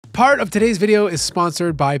part of today's video is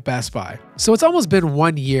sponsored by Best Buy. So it's almost been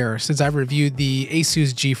 1 year since I reviewed the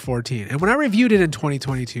ASUS G14. And when I reviewed it in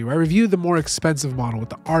 2022, I reviewed the more expensive model with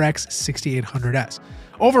the RX 6800S.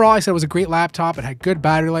 Overall, I said it was a great laptop. It had good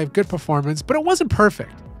battery life, good performance, but it wasn't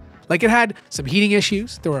perfect. Like, it had some heating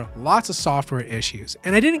issues, there were lots of software issues,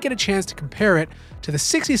 and I didn't get a chance to compare it to the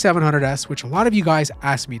 6700S, which a lot of you guys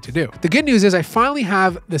asked me to do. The good news is I finally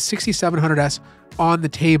have the 6700S on the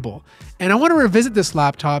table, and I want to revisit this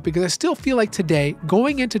laptop because I still feel like today,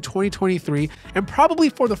 going into 2023, and probably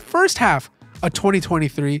for the first half of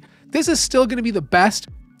 2023, this is still going to be the best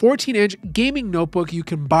 14-inch gaming notebook you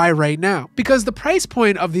can buy right now, because the price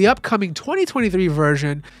point of the upcoming 2023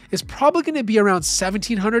 version is probably going to be around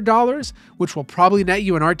 $1,700, which will probably net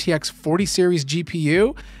you an RTX 40 series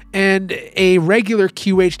GPU and a regular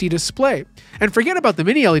QHD display. And forget about the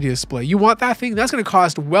mini LED display. You want that thing, that's going to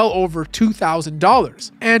cost well over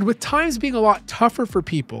 $2,000. And with times being a lot tougher for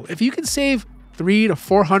people, if you can save $300 to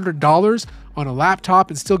 $400 on a laptop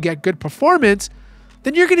and still get good performance,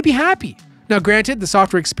 then you're going to be happy. Now, granted, the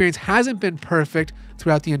software experience hasn't been perfect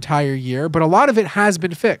throughout the entire year, but a lot of it has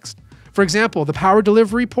been fixed. For example, the power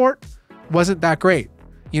delivery port wasn't that great.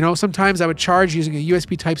 You know, sometimes I would charge using a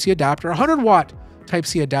USB Type-C adapter, a 100-watt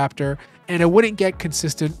Type-C adapter, and I wouldn't get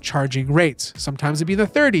consistent charging rates. Sometimes it'd be in the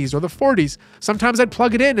 30s or the 40s. Sometimes I'd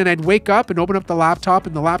plug it in and I'd wake up and open up the laptop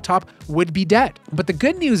and the laptop would be dead. But the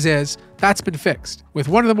good news is that's been fixed. With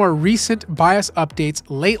one of the more recent BIOS updates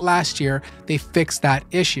late last year, they fixed that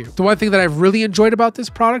issue. The one thing that I've really enjoyed about this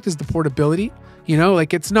product is the portability. You know,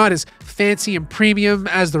 like, it's not as fancy and premium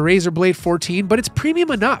as the Razer Blade 14, but it's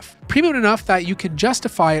premium enough. Premium enough that you can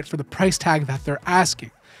justify it for the price tag that they're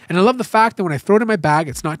asking. And I love the fact that when I throw it in my bag,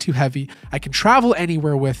 it's not too heavy. I can travel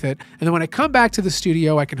anywhere with it. And then when I come back to the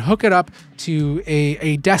studio, I can hook it up to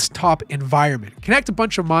a desktop environment, connect a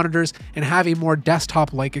bunch of monitors, and have a more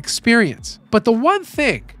desktop-like experience. But the one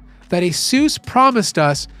thing that ASUS promised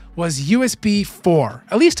us was USB 4.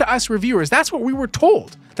 At least to us reviewers, that's what we were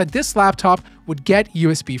told, that this laptop would get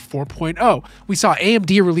USB 4.0. We saw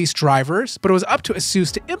AMD release drivers, but it was up to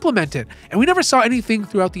ASUS to implement it, and we never saw anything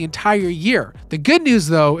throughout the entire year. The good news,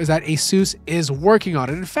 though, is that ASUS is working on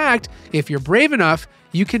it. In fact, if you're brave enough,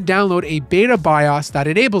 you can download a beta BIOS that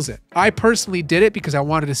enables it. I personally did it because I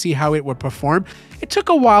wanted to see how it would perform. It took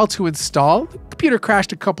a while to install. The computer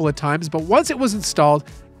crashed a couple of times, but once it was installed,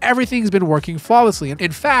 everything's been working flawlessly.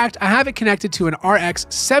 In fact, I have it connected to an RX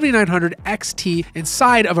 7900 XT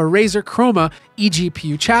inside of a Razer Chroma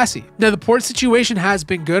eGPU chassis. Now, the port situation has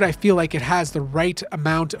been good. I feel like it has the right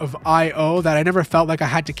amount of I/O, that I never felt like I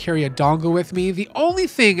had to carry a dongle with me. The only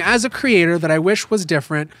thing as a creator that I wish was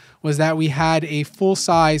different was that we had a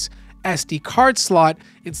full-size SD card slot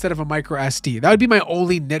instead of a micro SD. That would be my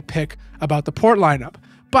only nitpick about the port lineup.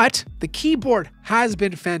 But the keyboard has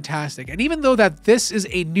been fantastic. And even though that this is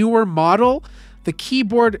a newer model, the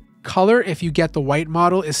keyboard color, if you get the white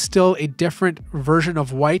model, is still a different version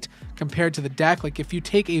of white compared to the deck. Like, if you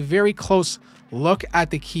take a very close look at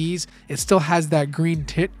the keys, it still has that green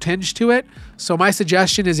tinge to it. So my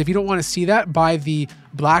suggestion is, if you don't want to see that, buy the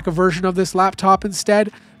black version of this laptop instead.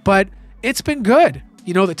 But it's been good.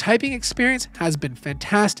 You know, the typing experience has been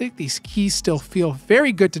fantastic. These keys still feel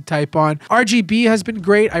very good to type on. RGB has been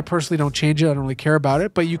great. I personally don't change it. I don't really care about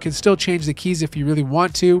it, but you can still change the keys if you really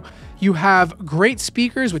want to. You have great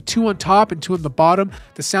speakers with 2 on top and 2 on the bottom.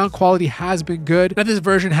 The sound quality has been good. Now, this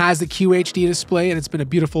version has the QHD display, and it's been a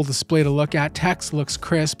beautiful display to look at. Text looks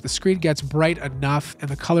crisp. The screen gets bright enough, and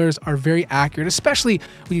the colors are very accurate, especially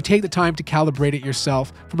when you take the time to calibrate it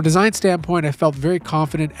yourself. From a design standpoint, I felt very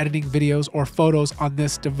confident editing videos or photos on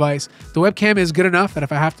this device. The webcam is good enough that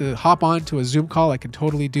if I have to hop on to a Zoom call, I can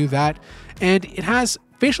totally do that. And it has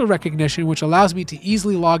facial recognition, which allows me to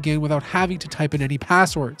easily log in without having to type in any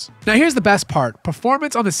passwords. Now, here's the best part.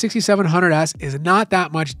 Performance on the 6700S is not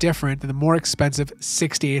that much different than the more expensive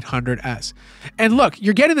 6800S. And look,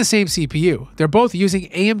 you're getting the same CPU. They're both using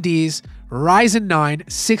AMD's Ryzen 9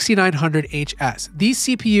 6900HS. These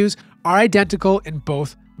CPUs are identical in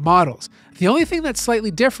both models. The only thing that's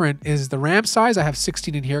slightly different is the RAM size. I have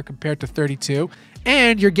 16 in here compared to 32.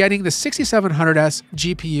 And you're getting the 6700S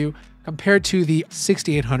GPU compared to the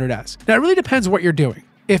 6800S. Now, it really depends what you're doing.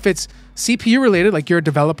 If it's CPU related, like you're a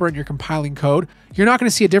developer and you're compiling code, you're not going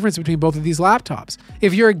to see a difference between both of these laptops.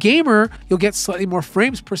 If you're a gamer, you'll get slightly more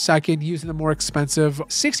frames per second using the more expensive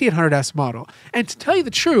 6800S model. And to tell you the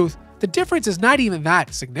truth, the difference is not even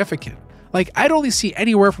that significant. Like, I'd only see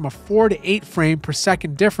anywhere from a 4 to 8 frame per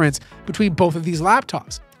second difference between both of these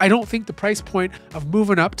laptops. I don't think the price point of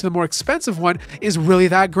moving up to the more expensive one is really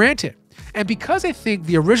that granted. And because I think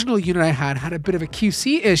the original unit I had a bit of a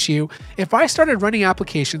QC issue, if I started running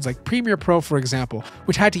applications like Premiere Pro, for example,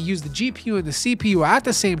 which had to use the GPU and the CPU at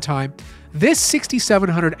the same time, this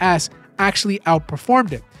 6700S actually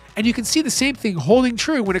outperformed it. And you can see the same thing holding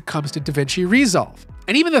true when it comes to DaVinci Resolve.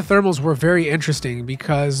 And even the thermals were very interesting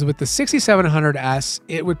because with the 6700S,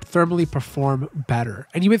 it would thermally perform better.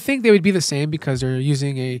 And you would think they would be the same because they're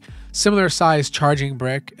using a similar size charging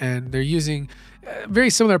brick and they're using very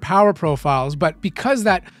similar power profiles. But because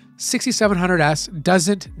that 6700S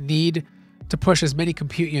doesn't need to push as many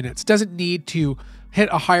compute units, doesn't need to hit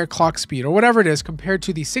a higher clock speed or whatever it is compared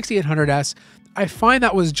to the 6800S, I find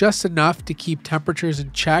that was just enough to keep temperatures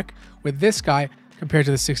in check with this guy compared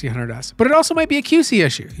to the 6800S. But it also might be a QC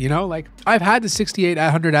issue, you know? Like I've had the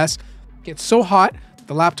 6800S get so hot,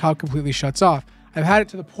 the laptop completely shuts off. I've had it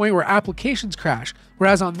to the point where applications crash.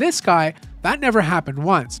 Whereas on this guy, that never happened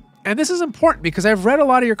once. And this is important because I've read a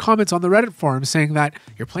lot of your comments on the Reddit forum saying that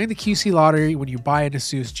you're playing the QC lottery when you buy an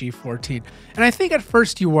ASUS G14. And I think at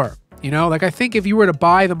first you were, you know? Like I think if you were to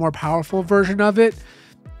buy the more powerful version of it,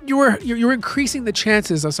 you're increasing the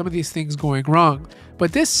chances of some of these things going wrong.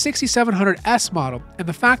 But this 6700S model and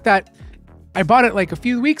the fact that I bought it like a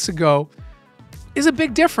few weeks ago is a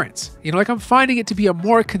big difference. You know, like I'm finding it to be a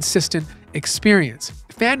more consistent experience.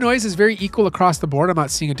 Fan noise is very equal across the board. I'm not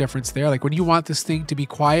seeing a difference there. Like when you want this thing to be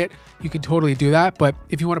quiet, you can totally do that. But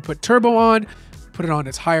if you want to put turbo on, put it on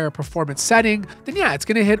its higher performance setting, then yeah, it's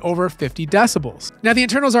going to hit over 50 decibels. Now the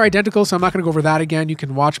internals are identical, so I'm not going to go over that again. You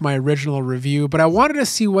can watch my original review, but I wanted to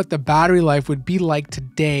see what the battery life would be like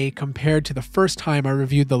today compared to the first time I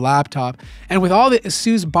reviewed the laptop. And with all the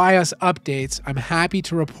ASUS BIOS updates, I'm happy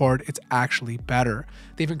to report it's actually better.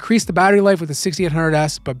 They've increased the battery life with the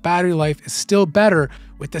 6800S, but battery life is still better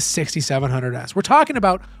with the 6700S. We're talking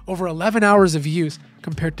about over 11 hours of use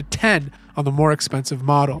compared to 10 on the more expensive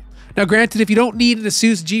model. Now, granted, if you don't need an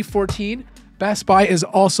ASUS G14, Best Buy is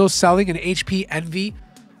also selling an HP Envy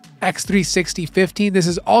X360 This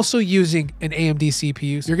is also using an AMD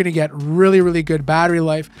CPU, so you're going to get really, really good battery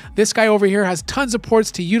life. This guy over here has tons of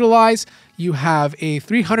ports to utilize. You have a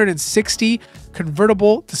 360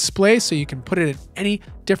 convertible display, so you can put it in any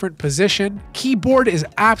different position. Keyboard is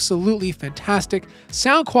absolutely fantastic.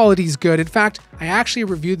 Sound quality is good. In fact, I actually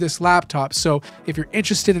reviewed this laptop, so if you're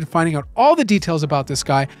interested in finding out all the details about this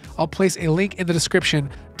guy, I'll place a link in the description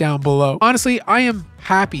down below. Honestly, I am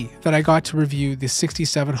happy that I got to review the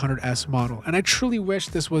 6700S model, and I truly wish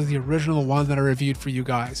this was the original one that I reviewed for you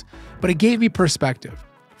guys, but it gave me perspective.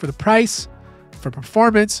 For the price, for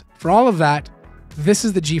performance, for all of that, this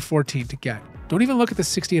is the G14 to get. Don't even look at the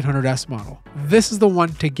 6800S model. This is the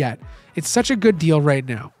one to get. It's such a good deal right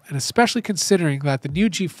now, and especially considering that the new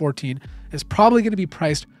G14 is probably going to be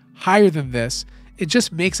priced higher than this, it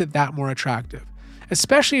just makes it that more attractive.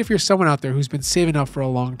 Especially if you're someone out there who's been saving up for a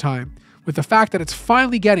long time. With the fact that it's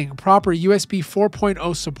finally getting proper USB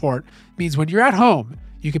 4.0 support means when you're at home,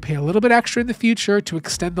 you can pay a little bit extra in the future to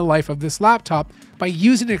extend the life of this laptop by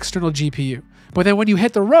using an external GPU. But then when you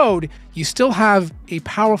hit the road, you still have a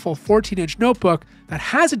powerful 14-inch notebook that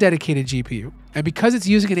has a dedicated GPU. And because it's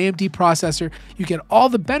using an AMD processor, you get all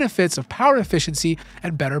the benefits of power efficiency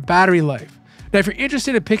and better battery life. Now, if you're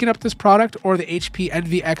interested in picking up this product or the HP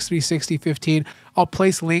Envy X360 I'll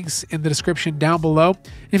place links in the description down below.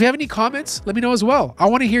 And if you have any comments, let me know as well. I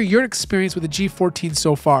want to hear your experience with the G14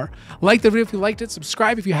 so far. Like the video if you liked it,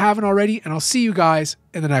 subscribe if you haven't already, and I'll see you guys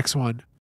in the next one.